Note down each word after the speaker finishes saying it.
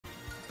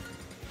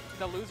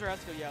the loser has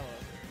to go yellow.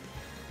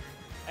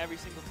 Every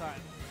single time.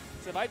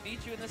 So if I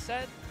beat you in this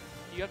set,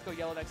 you have to go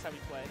yellow next time we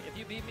play. If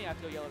you beat me, I have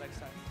to go yellow next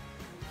time.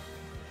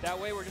 That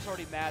way we're just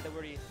already mad that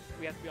we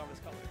have to be on this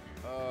color.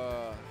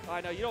 I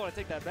know, you don't want to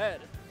take that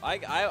bet.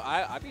 I'd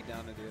be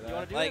down to do that. You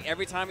want to do like it?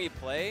 every time we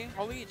play?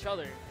 Only each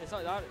other. It's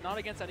not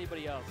against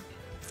anybody else.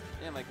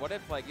 Yeah, like what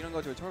if like you don't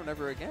go to a tournament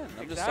ever again?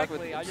 I'm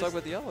Exactly. just stuck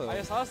with yellow. I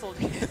just hustled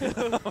you.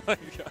 Oh my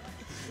god.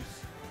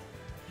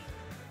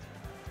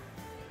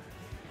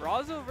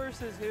 Razo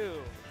versus who?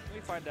 Let me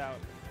find out.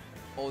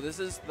 Oh, this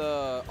is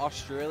the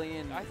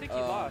Australian. I think he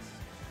lost.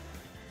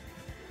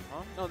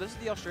 Huh? No, this is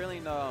the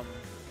Australian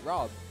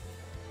Rob.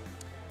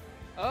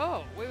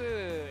 Oh,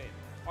 wait.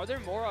 Are there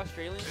more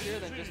Australians here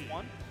than just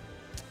one?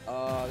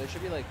 There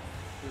should be like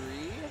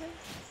 3, I think.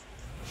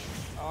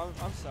 Oh,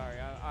 I'm sorry.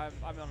 I'm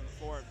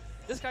uninformed.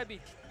 This guy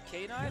beat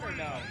K9 or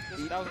no?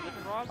 That was a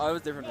different Rob? Oh, it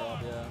was different Rob,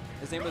 yeah.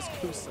 His name was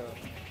Kusa.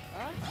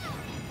 Huh?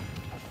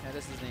 Yeah,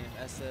 this is his name.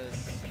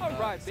 SS.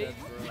 Alright, baby.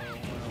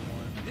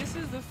 SebPro101. This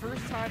is the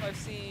first time I've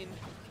seen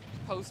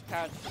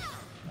post-patch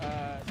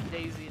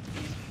Daisy and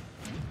Peach.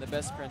 The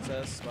best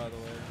princess, by the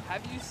way.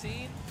 Have you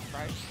seen,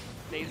 right,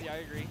 Daisy, I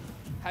agree.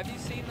 Have you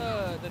seen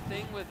the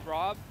thing with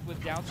Rob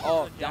with down tilt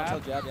Oh, and down jab?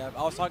 tilt jab, yeah.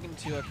 I was talking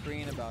to a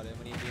Korean about it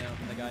when he beat him,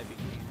 the guy beat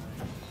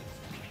me.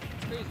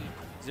 It's crazy.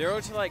 0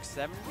 to like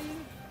 70?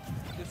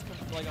 It's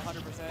like 100%.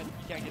 You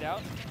can't get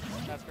out.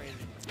 That's crazy.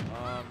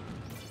 I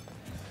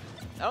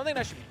don't think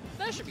that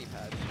should be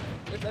patched.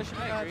 Right? That should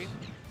be I patched. agree.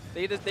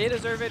 They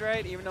deserve it,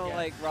 right? Even though Yeah.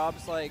 like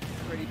Rob's like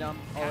pretty dumb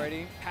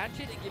already. Patch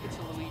it and give it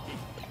to Luigi.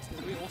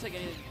 We'll take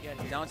anything you can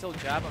get here. Down tilt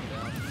jab him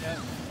down. Yeah.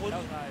 That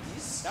was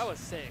nice. That was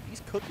sick.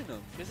 He's cooking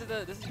them. This is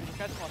this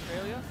catch from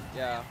Australia.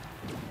 Yeah.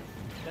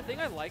 The thing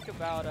I like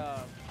about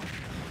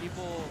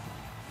people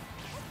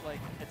like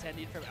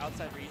attending from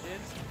outside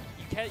regions,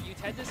 you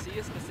tend to see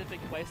a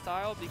specific play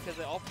style because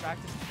they all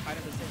practice kind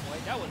of the same way.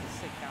 That was a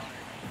sick counter.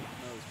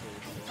 That was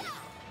pretty sick.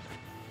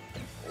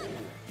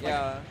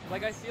 Yeah.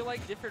 Like I feel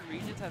like different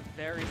regions have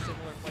very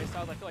similar play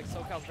styles. I feel like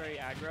SoCal's very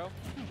aggro.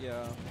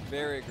 Yeah.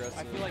 Very aggressive.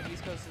 I feel like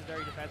East Coast is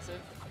very defensive.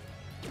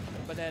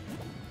 But then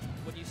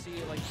when you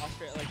see like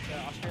Australia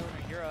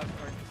or Europe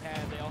or Japan,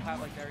 they all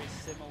have like very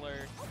similar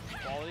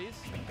qualities.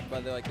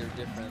 But they're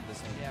different at the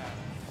same time.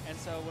 Yeah. And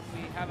so when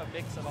we have a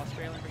mix of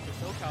Australian versus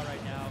SoCal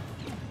right now,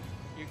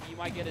 you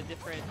might get a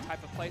different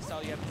type of play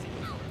style you haven't seen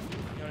before.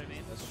 You know what I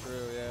mean? That's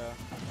true, yeah.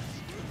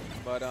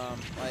 But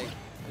like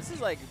this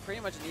is like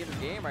pretty much an even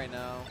game right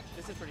now.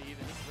 This is pretty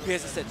even. This is He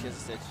has a really stitch, he has a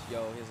stitch.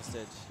 Yo, he has a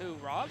stitch. Who,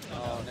 Rob?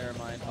 Oh, never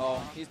mind.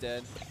 Oh, he's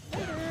dead.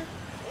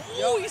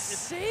 Yo, he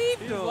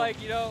saved He's him! like,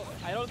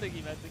 I don't think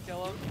he meant to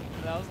kill him.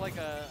 That was like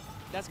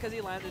that's because he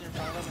landed in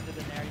front of him and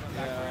did the nair,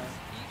 backwards.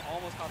 He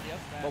almost caught the up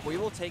smash. But we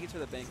will take it to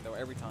the bank though,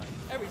 every time.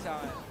 Every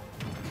time.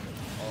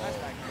 Oh, Nice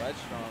back air. ledge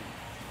strong.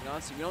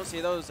 We don't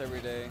see those every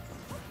day.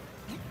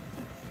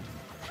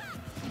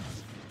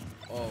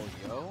 Oh,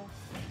 yo.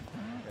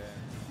 Okay.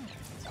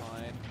 It's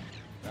fine.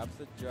 Grabs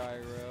the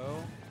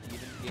gyro.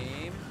 Even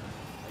game,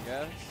 I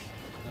guess.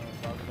 No,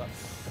 probably about.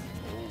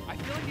 Oh. I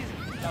feel like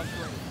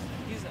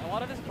he's a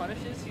lot of his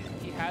punishes,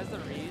 he has the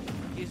read.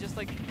 He's just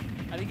like,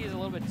 I think he's a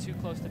little bit too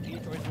close to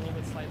Peach, or he's a little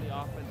bit slightly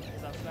off with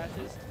his up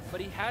smashes.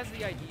 But he has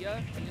the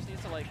idea, he just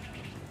needs to like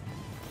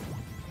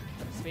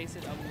space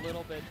it a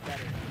little bit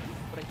better.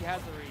 But he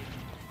has the read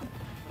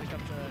when it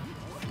comes to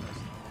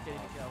getting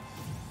a kill.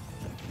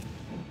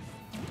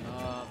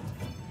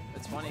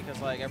 It's funny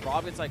because like if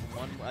Rob gets like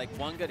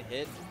one good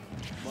hit,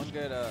 one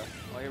good oh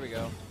here we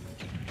go.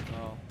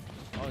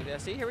 Oh yeah,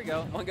 see, here we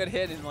go. One good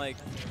hit and like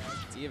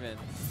it's even.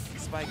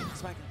 Spike it. I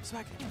thought he was going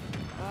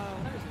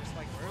to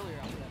spike earlier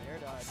after that air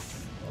dodge.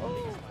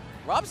 Oh.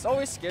 Rob's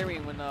always scary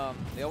when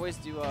they always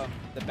do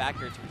the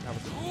back air to recover.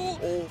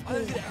 Oh, I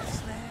was gonna F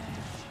smash.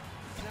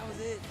 That was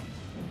it.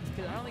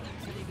 Because I don't think you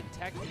could even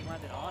tech if he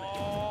landed on it.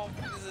 Oh,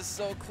 this is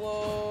so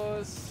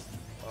close.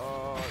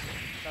 Oh,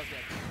 That was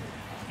good.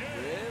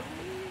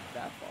 really?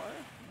 That far?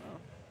 Oh.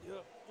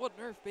 Yep. What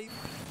nerf, baby?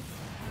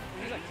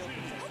 He was like kill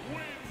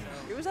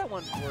percent. It was at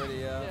 140,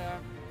 yeah. Yeah.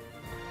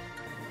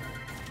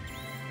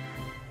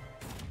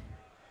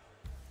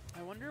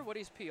 I wonder what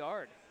he's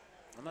PR'd.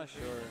 I'm not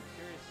sure.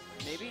 Curious.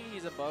 Maybe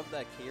he's above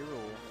that K rule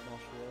in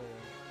Australia.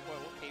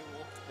 What K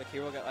rule? The K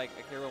rule got like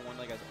a K rule won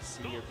like a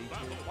C or B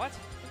tier. What?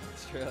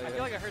 Australia. I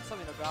feel like I heard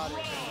something about it.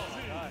 Oh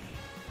my gosh.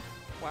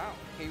 Wow.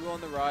 K rule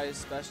on the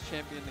rise, best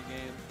champion in the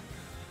game.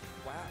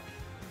 Wow.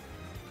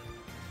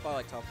 Probably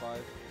like top 5.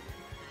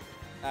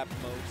 At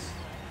most.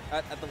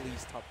 At the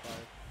least top 5.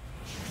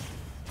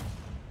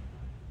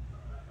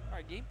 All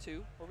right, game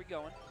 2. Where we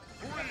going?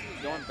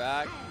 Going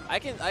back. I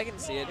can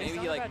see it. Maybe It's he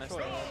not a like bad messed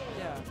choice. it up.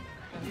 Yeah.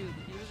 No, he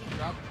was in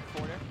drop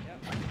quarter. Yeah.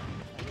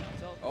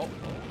 So, Oh.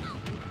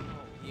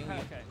 He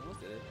okay.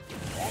 almost did it.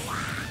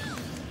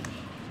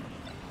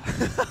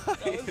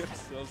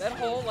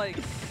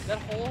 That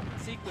whole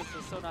sequence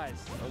was so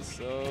nice. That was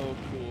so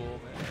cool,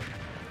 man.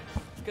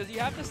 Because you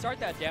have to start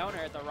that downer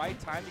at the right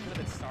time because of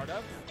its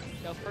startup.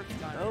 That was perfect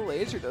time. That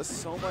laser does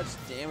so much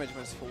damage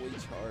when it's fully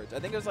charged. I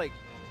think it was like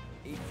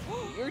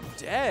You're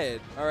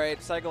dead. All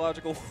right,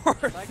 psychological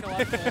warfare.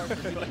 Psychological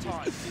warfare. Do the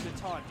taunt. Do the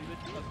taunt. Do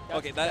the.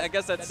 Okay, I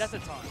guess that's a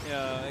taunt.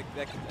 Yeah, I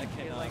He's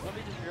cannot. like, let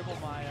me just dribble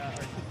my.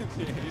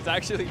 He's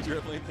actually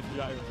dribbling the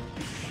gyro.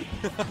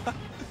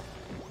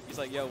 He's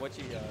like, yo, what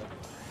you got?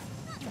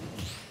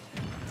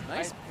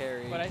 Nice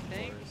parry. But I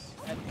think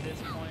at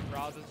this point,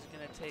 Razo's just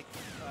going to take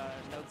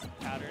notes and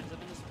patterns of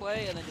this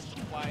play and then just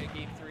apply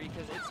Game 3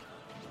 because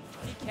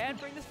he can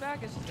bring this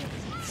back. It's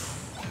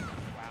just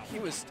wow. He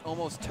was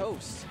almost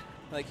toast.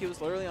 Like, he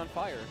was literally on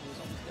fire. He was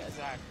almost dead.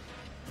 Exactly.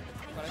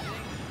 But I think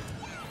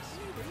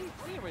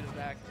we can bring this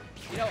back.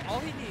 You know, all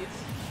he needs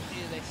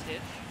is a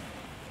stitch,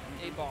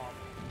 a bomb.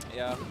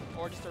 Yeah.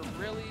 Or just a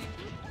really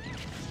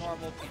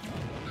normal peach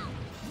combo.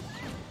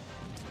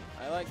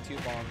 I like 2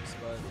 bombs,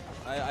 but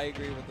I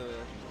agree with the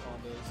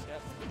combos.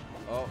 Yep.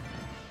 Oh.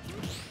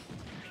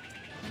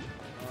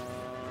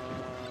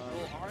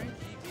 Will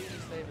RNG be in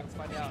his favor? Let's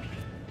find out.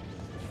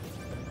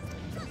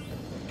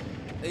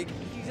 He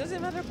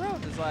doesn't matter, bro.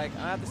 It's like,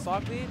 I have the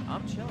stock lead.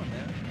 I'm chilling,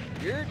 man.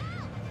 You're...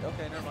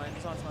 Okay, never mind.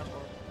 It's on Smash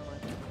 4. Never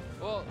mind.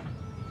 Well,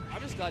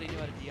 I'm just glad he knew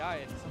how to DI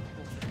it. Some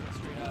people just went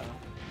straight up.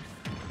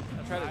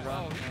 I tried to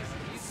run. Oh,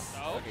 he's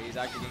Okay, he's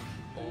actually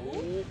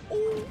getting...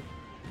 Oh.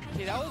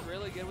 Okay, that was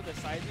really good with the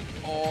side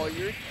beam. Oh,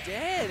 you're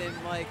dead. And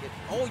like...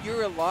 Oh,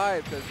 you're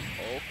alive. Cause,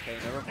 okay,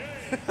 never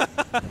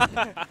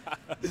mind.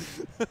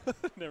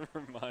 Never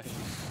mind.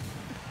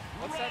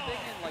 What's that thing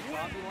in like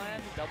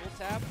Zombieland? Double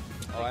tap?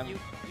 Oh, Like you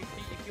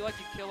feel like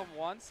you kill him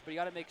once, but you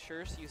gotta make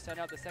sure, so you send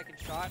out the second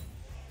shot.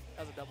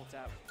 That was a double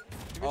tap.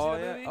 You ever Oh,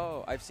 seen that yeah. movie?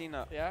 Oh, I've seen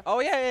that. Yeah? Oh,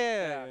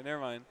 yeah. Yeah. Never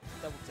mind.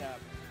 Double tap.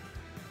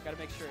 Gotta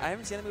make sure. I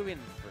haven't seen the movie in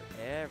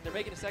forever. They're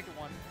making a second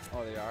one.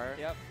 Oh, they are?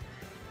 Yep.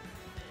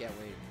 Can't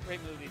wait.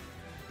 Great movie.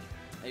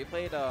 Have you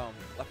played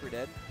Left 4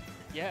 Dead?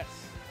 Yes.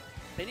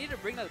 They need to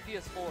bring that to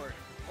PS4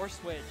 or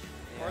Switch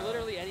or Yeah.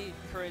 literally any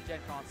current gen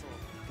console.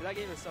 'Cause that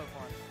game is so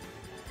fun.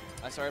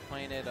 I started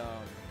playing it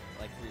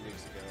like 3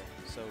 weeks ago.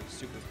 So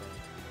super fun.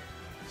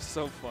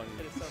 So funny.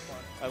 It is so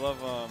fun. I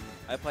love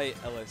I play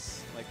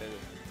Ellis, like the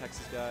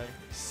Texas guy.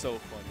 So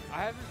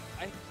funny.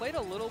 I played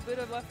a little bit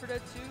of Left 4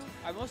 Dead 2.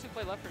 I mostly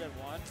played Left 4 Dead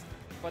 1,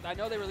 but I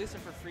know they released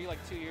it for free like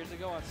 2 years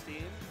ago on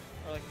Steam,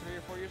 or like 3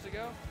 or 4 years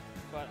ago.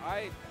 But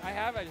I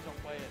just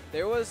don't play it.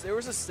 There was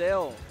a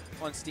sale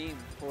on Steam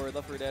for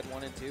Left 4 Dead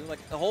 1 and 2. Like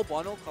the whole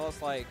bundle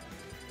cost like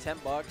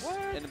 $10, What?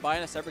 and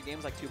buying a separate game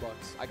is like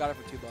 $2. I got it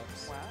for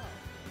 $2. Wow.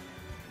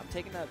 I'm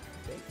taking that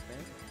bait,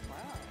 man. Wow.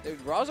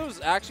 Dude,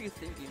 Razo's actually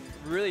thinking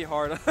really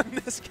hard on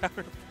this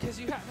counter. Because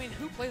I mean,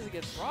 who plays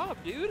against Rob,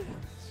 dude?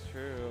 It's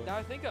true. Now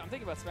I'm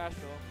thinking about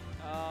Smashville.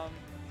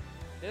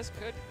 This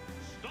could.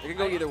 It can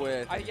go either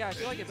way. Yeah, I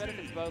feel like it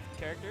benefits both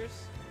characters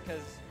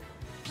because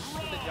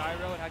the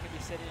gyro and how it can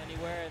be sitting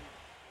anywhere,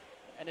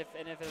 and if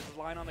there's a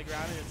line on the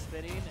ground and it's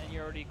spinning and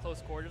you're already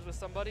close quarters with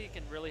somebody, it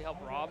can really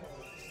help Rob.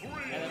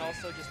 And then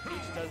also just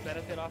Peach does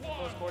benefit off of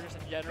close quarters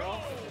in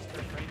general, just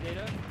for frame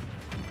data.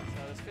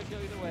 So this could go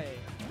either way.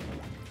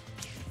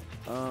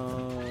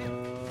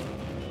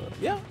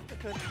 Yeah, it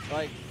could.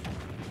 Like,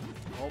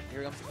 oh,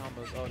 here comes the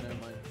combos. Oh, never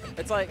mind.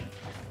 It's like,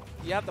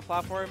 you have the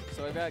platform,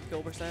 so if you got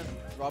kill percent,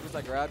 Robin's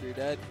like grab, you're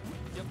dead.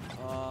 Yep.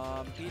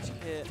 Peach can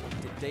hit,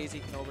 Daisy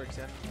can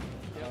overextend.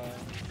 Yep.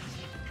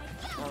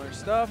 All their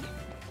stuff,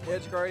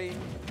 edge guarding,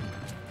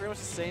 pretty much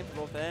the same for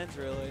both ends,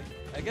 really.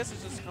 I guess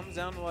it just comes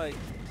down to like,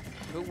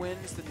 who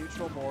wins the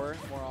neutral more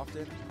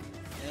often,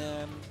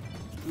 and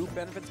who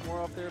benefits more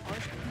off their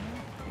punishment.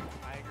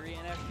 I agree,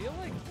 and I feel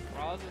like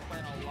Razo is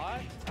playing a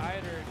lot tighter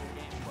in his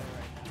gameplay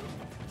right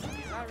now.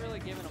 He's not really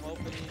giving him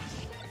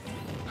openings.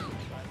 I mean,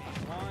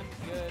 one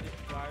good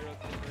gyro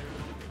cleaver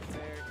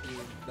there.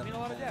 I mean, a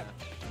lot of depth.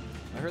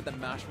 I heard the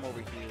mash from over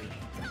here.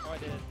 Oh, I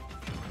did.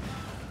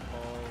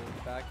 Oh,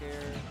 back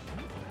air,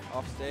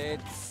 off stage.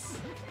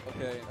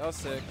 Okay, that was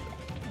sick.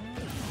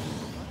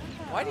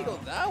 Why'd he go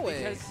that way?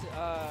 Because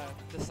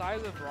the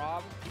size of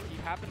Rob, you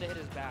happen to hit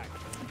his back.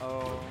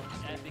 Oh.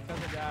 And because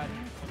of that, he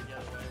went the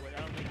other way, which I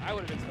don't think I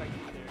would have expected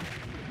either.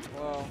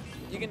 Well,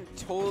 you can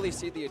totally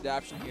see the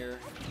adaptation here.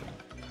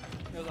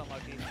 It was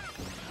unlucky.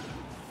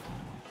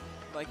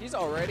 Like, he's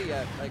already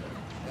at, like,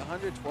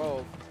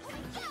 112.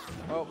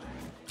 Oh.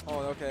 Oh,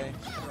 okay.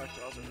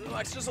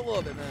 Relax just a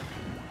little bit, man.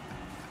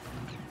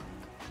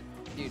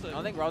 Dude, I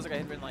don't think Razo got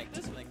hit in like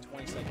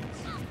 20 seconds.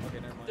 Okay,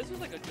 never mind. This was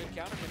like a good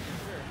counter pick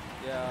for sure.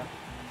 Yeah.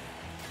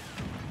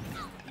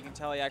 You can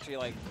tell he actually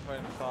like put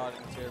in thought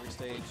into every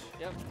stage.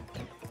 Yep.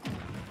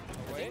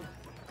 Wait.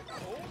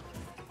 Oh.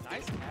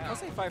 Nice pass. I'll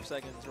say 5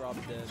 seconds,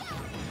 Rob's dead.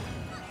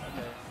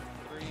 Okay.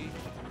 3,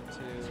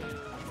 2,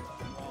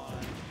 1.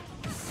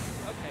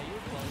 Okay, you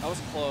were close. I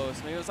was close.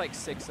 Maybe it was like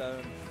 6,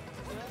 7.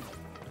 Close.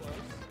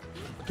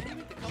 But can you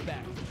make the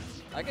comeback?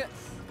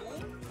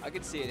 I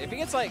could see it. If he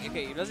gets like,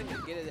 okay, he doesn't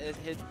get it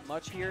hit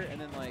much here,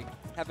 and then like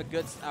have a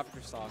good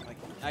after stock. Like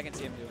I can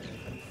see him doing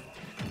it.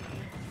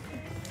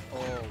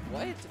 Oh,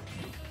 what?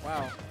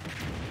 Wow.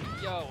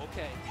 Yo,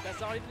 okay. That's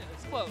not even.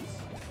 It's close.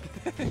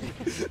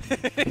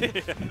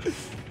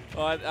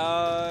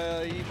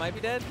 He might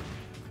be dead.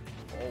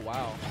 Oh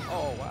wow.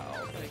 Oh wow.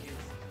 I think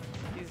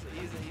he's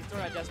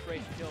throwing out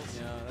desperation kills.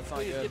 Yeah, that's not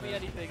Please good. give me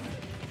man. anything.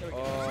 There we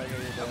go. Oh, yeah, you're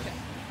dead. Okay.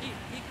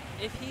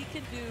 If he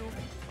can do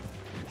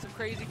some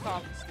crazy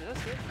combos,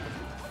 that's good.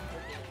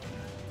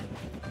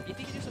 If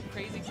he can do some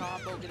crazy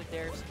combo, get a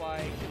dare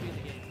spike, he'll be in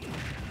the game.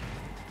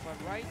 But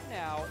right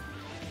now,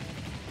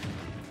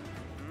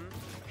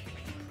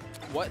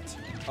 What?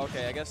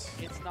 Okay, I guess.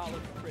 it's not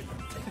looking pretty.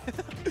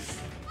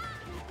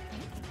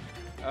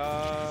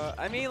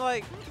 I mean,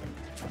 like,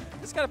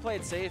 just gotta play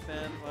it safe,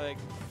 man. Like,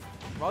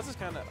 Razo's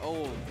kind of.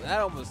 Oh, that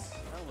almost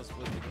was the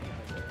game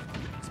right there.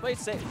 Let's play it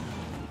safe.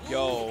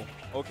 Yo.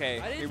 Okay.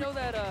 I didn't know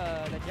that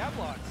that jab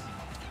blocks.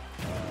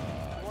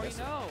 Or you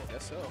know.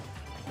 Guess so.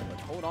 But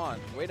hold on.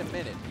 Wait a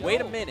minute. Yo.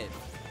 Wait a minute.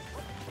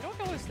 You know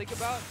what I always think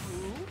about?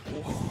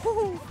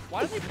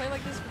 Why do they play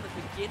like this from the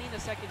beginning, the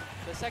second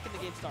the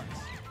game starts?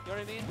 You know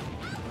what I mean?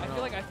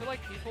 I feel like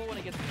people when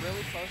it gets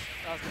really close.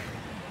 That was good.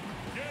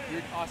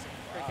 You're awesome.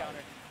 Great counter.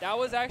 That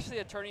was actually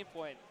a turning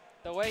point.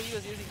 The way he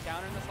was using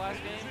counter in this last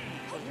game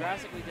was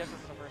drastically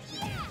different from the first 2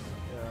 games.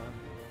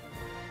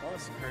 Yeah. That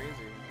was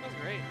crazy. That was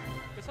great.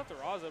 Good stuff to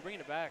Razo, bringing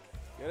it back.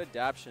 Good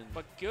adaptation.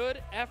 But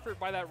good effort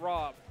by that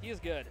Rob. He is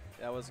good.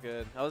 That was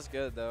good. That was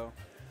good though.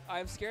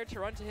 I'm scared to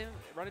run into him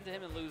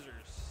in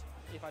losers.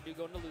 If I do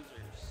go into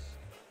losers.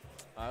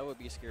 I would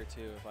be scared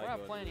too if We're I not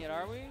go playing to yet,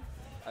 are we?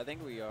 I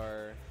think we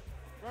are.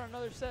 Run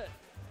another set.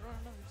 Run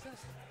another set.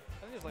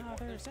 I think there's like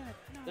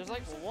there's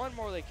like one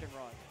more they can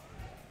run.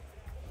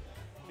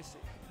 Let me see.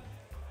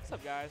 What's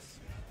up, guys?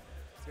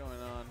 What's going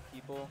on,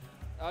 people?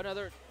 Oh,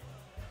 another.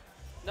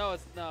 No,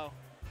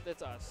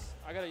 it's us.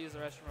 I gotta use the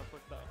restroom real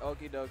quick though.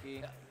 Okie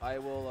dokie. Yeah. I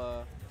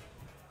will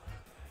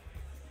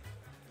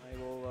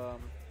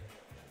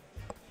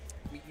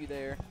meet you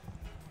there.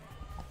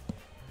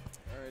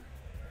 All right.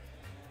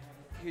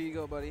 Here you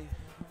go, buddy.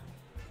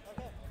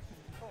 Okay,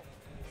 cool.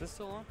 Is this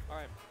still on? All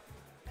right.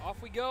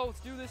 Off we go. Let's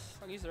do this.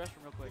 I'm gonna use the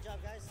restroom real quick. Good job,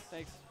 guys.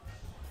 Thanks.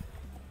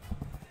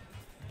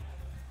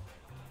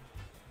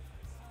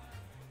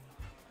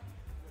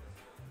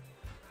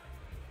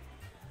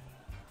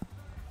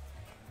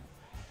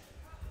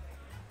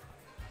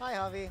 Hi,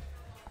 Javi.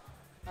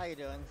 How you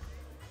doing?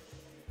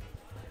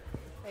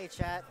 Hey,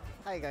 chat.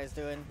 How you guys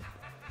doing?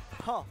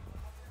 Oh,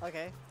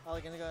 okay. We're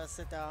gonna go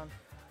sit down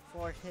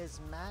for his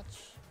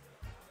match.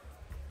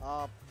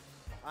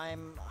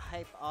 I'm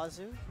Hype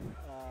Azu.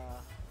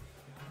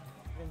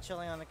 Been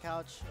chilling on the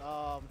couch,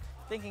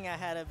 thinking I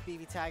had a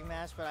BB tag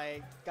match, but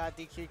I got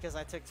DQ'd because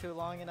I took too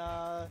long in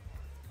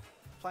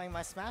playing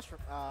my Smash,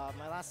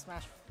 my last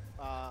Smash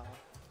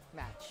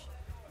match.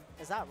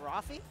 Is that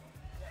Rafi?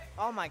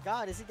 Oh my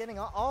God, is he getting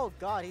on? Oh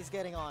God, he's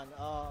getting on.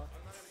 Oh,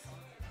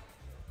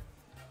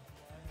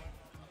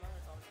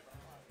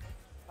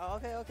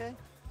 okay.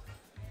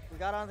 We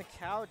got on the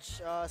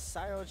couch,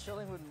 Cyro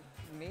chilling with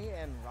me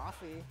and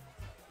Rafi.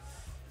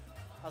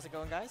 How's it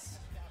going, guys?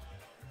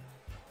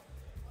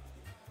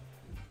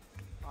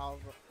 Oh,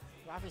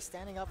 Rafi's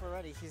standing up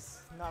already. He's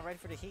not ready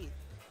for the heat.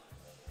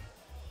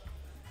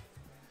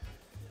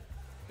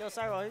 Yo,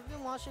 Cyro, have you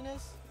been watching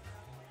this?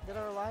 Dead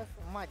or Alive?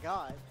 Oh my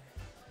God.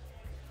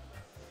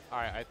 All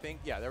right, I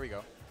think, yeah, there we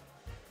go.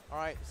 All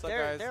right, what's up,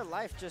 Their guys?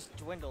 life just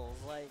dwindles.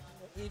 Like,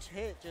 each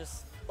hit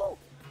just, whoa.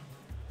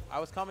 I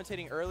was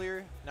commentating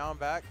earlier. Now I'm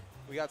back.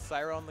 We got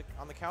Cyro on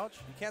the couch.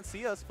 You can't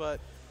see us, but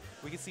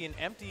we can see an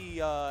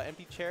empty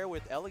chair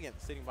with Elegant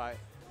sitting by it.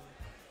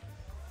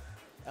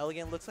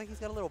 Elegant looks like he's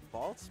got a little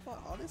bald spot,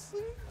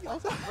 honestly.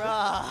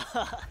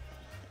 Bruh.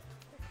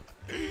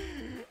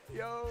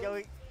 Yo. Yo,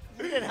 you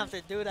didn't have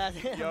to do that to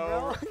him,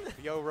 Yo, bro.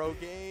 yo,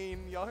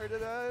 Rogaine. Y'all heard of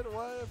that?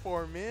 What?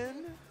 For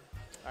men?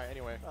 All right,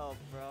 anyway. Oh,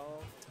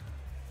 bro.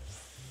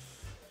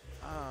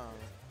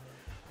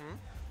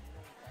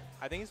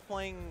 I think he's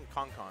playing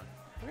Con.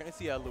 We're going to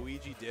see a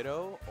Luigi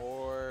Ditto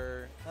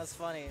or... That's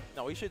funny.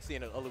 No, we should see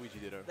a Luigi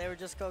Ditto. They were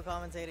just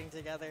co-commentating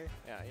together.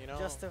 Yeah, you know.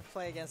 Just to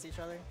play against each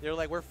other. They're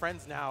like, we're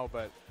friends now,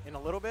 but in a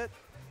little bit,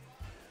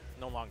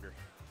 no longer.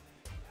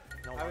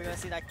 No Are we longer. going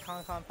to see that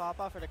Con pop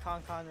off or the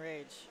Con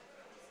Rage?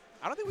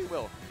 I don't think we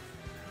will.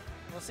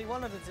 We'll see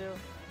one of the two.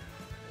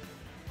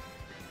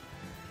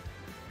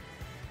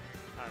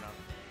 I don't know.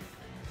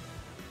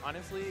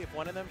 Honestly, if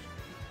one of them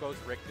goes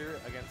Richter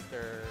against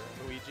their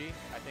Luigi,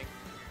 I think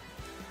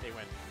they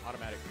win.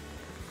 Automatic.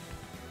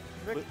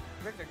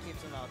 Richter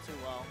keeps him out too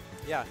well.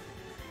 Yeah.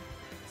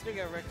 Speaking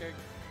of Richter,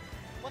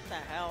 what the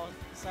hell,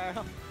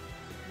 Sarah?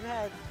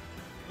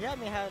 You had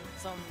me have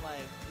some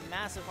like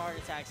massive heart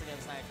attacks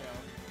against Nitro.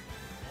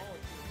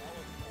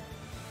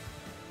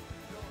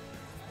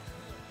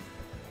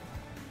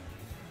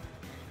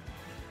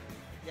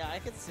 Yeah, I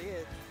could see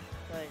it.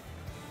 Like,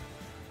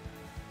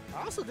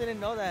 I also didn't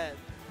know that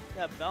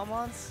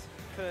Belmonts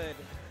could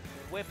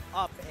whip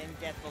up and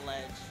get the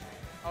ledge.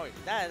 Oh,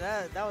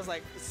 That was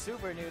like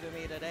super new to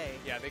me today.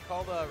 yeah, they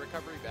called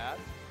recovery bad.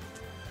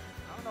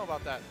 I don't know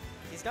about that.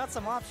 He's got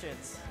some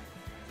options.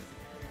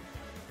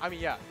 I mean,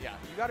 yeah, you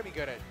got to be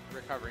good at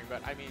recovering,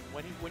 but I mean,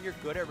 when you're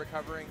good at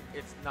recovering,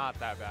 it's not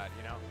that bad,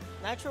 you know?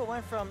 Nitro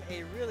went from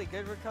a really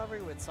good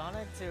recovery with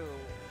Sonic to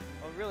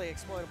a really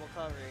exploitable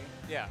recovery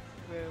Yeah.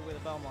 with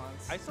the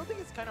Belmonts. I still think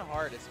it's kind of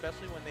hard,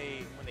 especially when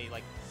they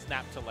like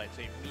snap to ledge.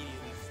 They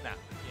immediately snap,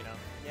 you know.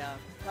 Yeah.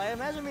 I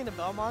imagine being the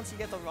Belmonts, you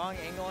get the wrong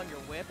angle on your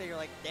whip, and you're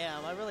like,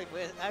 damn, I really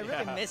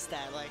Yeah. missed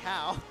that. Like,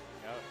 how?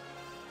 Yep.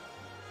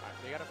 Alright,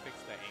 they gotta fix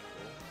that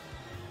angle.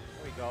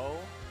 There we go.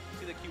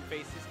 See the cute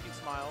faces, cute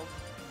smiles.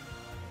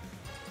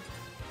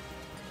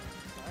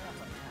 Sorry, I'm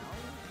like,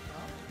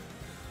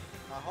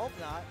 no? I hope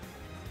not.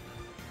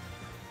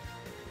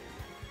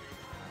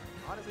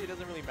 Honestly, it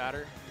doesn't really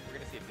matter. We're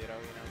gonna see a ditto,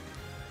 you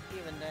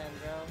know. Even then,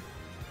 bro.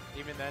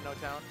 Even then, no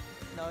town.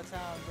 No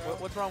town, bro.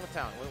 What's wrong with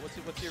town? What's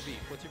your beef?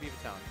 What's your beef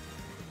with town?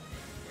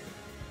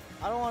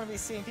 I don't want to be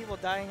seeing people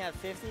dying at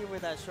 50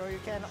 with that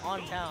Shoryuken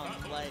on town.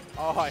 Like,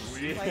 Oh, I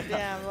see. like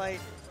damn,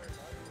 like